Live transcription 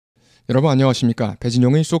여러분 안녕하십니까?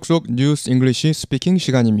 배진용의 쏙쏙 뉴스 잉글리시 스피킹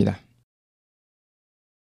시간입니다.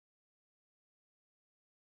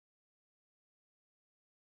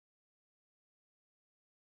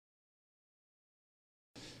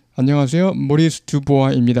 안녕하세요. 모리스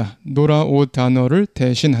두보아입니다. 노라 오 단어를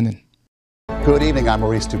대신하는. Good evening, I'm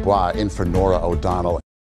Maurice Dubois, in for Nora O'Donnell.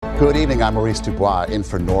 Good evening, I'm Maurice Dubois, in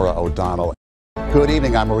for Nora O'Donnell. Good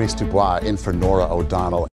evening, I'm Maurice Dubois, in for Nora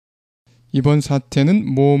O'Donnell. 이번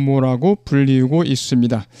사태는 뭐뭐라고 불리우고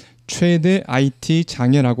있습니다. 최대 IT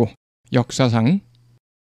장애라고 역사상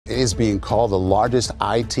It is being called the largest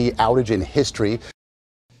IT outage in history.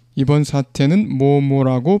 이번 사태는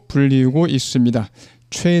뭐뭐라고 불리우고 있습니다.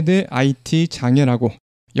 최대 IT 장애라고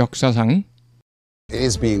역사상 It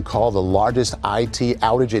is being called the largest IT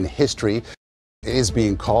outage in history. It is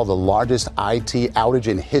being called the largest IT outage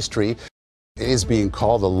in history. It is being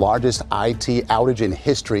called the largest IT outage in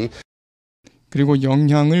history. 그리고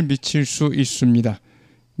영향을 미칠 수 있습니다.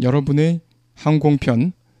 여러분의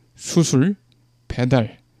항공편, 수술,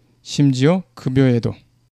 배달, 심지어 급여에도.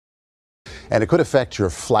 And it could affect your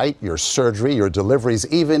flight, your surgery, your deliveries,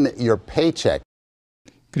 even your paycheck.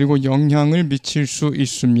 그리고 영향을 미칠 수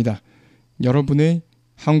있습니다. 여러분의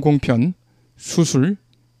항공편, 수술,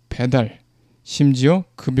 배달, 심지어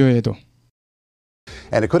급여에도.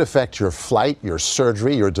 And it could affect your flight, your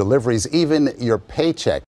surgery, your deliveries, even your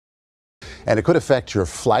paycheck. And it could affect your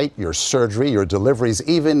flight, your surgery, your deliveries,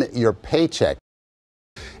 even your paycheck.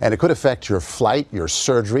 And it could affect your flight, your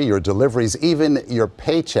surgery, your deliveries, even your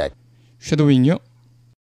paycheck. 쉐도잉요.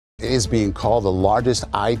 It is being called the largest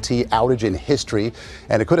IT outage in history,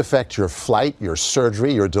 and it could affect your flight, your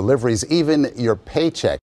surgery, your deliveries, even your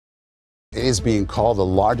paycheck. It is being called the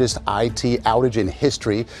largest IT outage in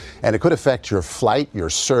history, and it could affect your flight, your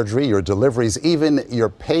surgery, your deliveries, even your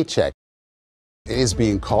paycheck. It is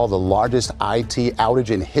being called the largest IT outage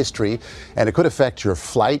in history, and it could affect your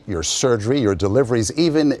flight, your surgery, your deliveries,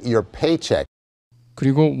 even your paycheck.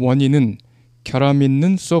 그리고 원인은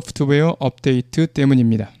결함있는 소프트웨어 업데이트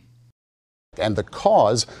때문입니다. And the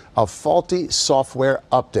cause of faulty software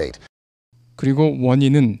update. 그리고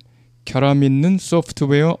원인은 결함있는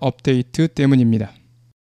소프트웨어 업데이트 때문입니다.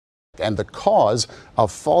 And the cause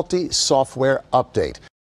of faulty software update.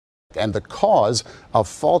 And the cause of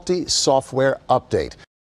faulty software update.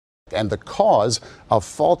 And the cause of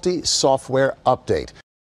faulty software update.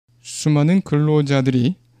 수많은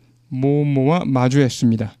근로자들이 뭐뭐와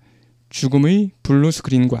마주했습니다. 죽음의 블루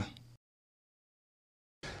스크린과.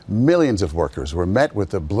 Millions of workers were met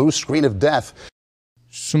with the blue screen of death.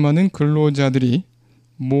 수많은 근로자들이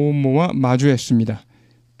뭐뭐와 마주했습니다.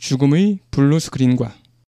 죽음의 블루 스크린과.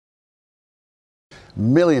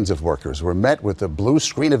 Millions of workers were met with the blue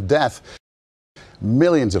screen of death.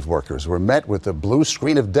 Millions of workers were met with the blue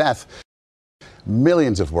screen of death.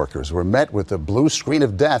 Millions of workers were met with the blue screen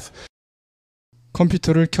of death.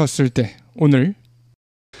 컴퓨터를 켰을 때 오늘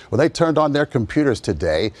When they turned on their computers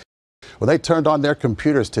today, when they turned on their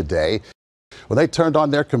computers today, when they turned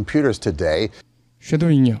on their computers today,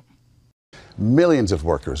 쉐도잉요. millions of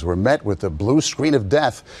workers were met with the blue screen of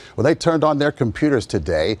death. When they turned on their computers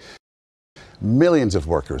today, millions of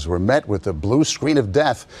workers were met with the blue screen of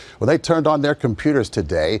death. When they turned on their computers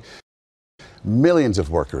today, millions of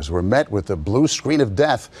workers were met with the blue screen of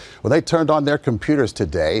death. When they turned on their computers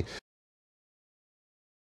today,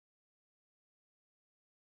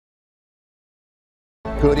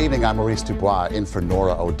 Good evening, I'm Maurice Dubois, in for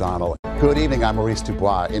Nora O'Donnell. Good evening, I'm Maurice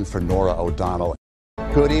Dubois, in for Nora O'Donnell.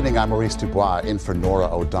 Good evening, I'm Maurice Dubois, in for Nora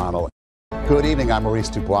O'Donnell. Good evening, I'm Maurice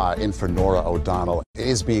Dubois, in for Nora O'Donnell. It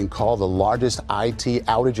is being called the largest IT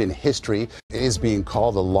outage in history. It is being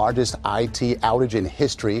called the largest IT outage in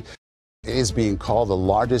history. It is being called the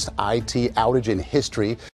largest IT outage in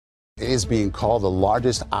history. It is being called the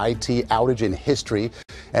largest IT outage in history,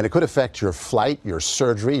 and it could affect your flight, your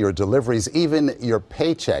surgery, your deliveries, even your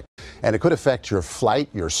paycheck. And it could affect your flight,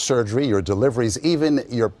 your surgery, your deliveries, even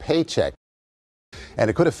your paycheck. And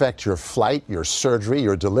it could affect your flight, your surgery,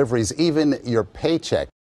 your deliveries, even your paycheck.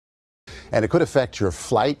 And it could affect your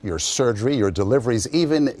flight, your surgery, your deliveries,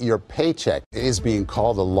 even your paycheck. It is being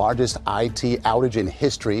called the largest IT outage in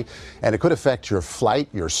history, and it could affect your flight,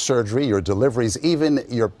 your surgery, your deliveries, even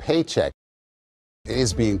your paycheck. It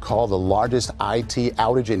is being called the largest IT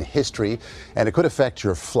outage in history, and it could affect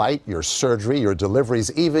your flight, your surgery, your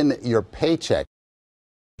deliveries, even your paycheck.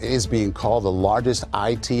 It is being called the largest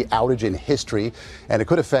IT outage in history, and it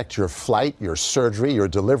could affect your flight, your surgery, your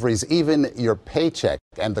deliveries, even your paycheck.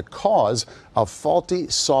 And the cause of faulty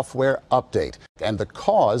software update. And the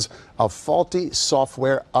cause of faulty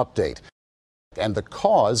software update. And the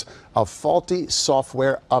cause of faulty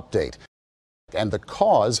software update. and the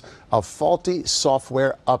cause of faulty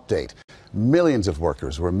software update. Millions of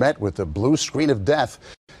workers were met with the blue screen of death.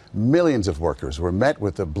 Millions of workers were met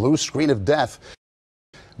with the blue screen of death.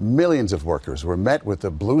 Millions of workers were met with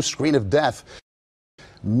the blue screen of death.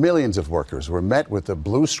 Millions of workers were met with the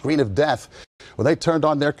blue screen of death when they turned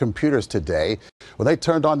on their computers today. When they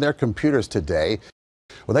turned on their computers today.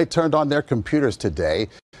 When they turned on their computers today.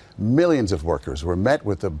 Millions of workers were met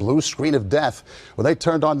with the blue screen of death when they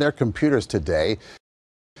turned on their computers today.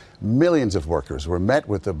 Millions of workers were met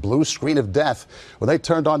with the blue screen of death when they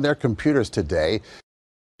turned on their computers today.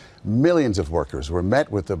 Millions of workers were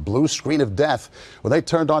met with the blue screen of death when they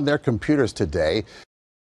turned on their computers today.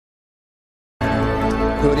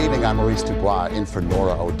 Good evening, I'm Maurice Dubois in for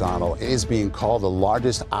Nora O'Donnell. It is being called the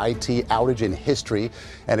largest IT outage in history,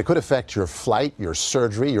 and it could affect your flight, your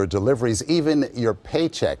surgery, your deliveries, even your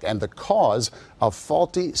paycheck, and the cause of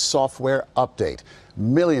faulty software update.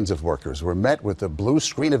 Millions of workers were met with the blue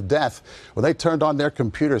screen of death when they turned on their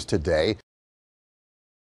computers today.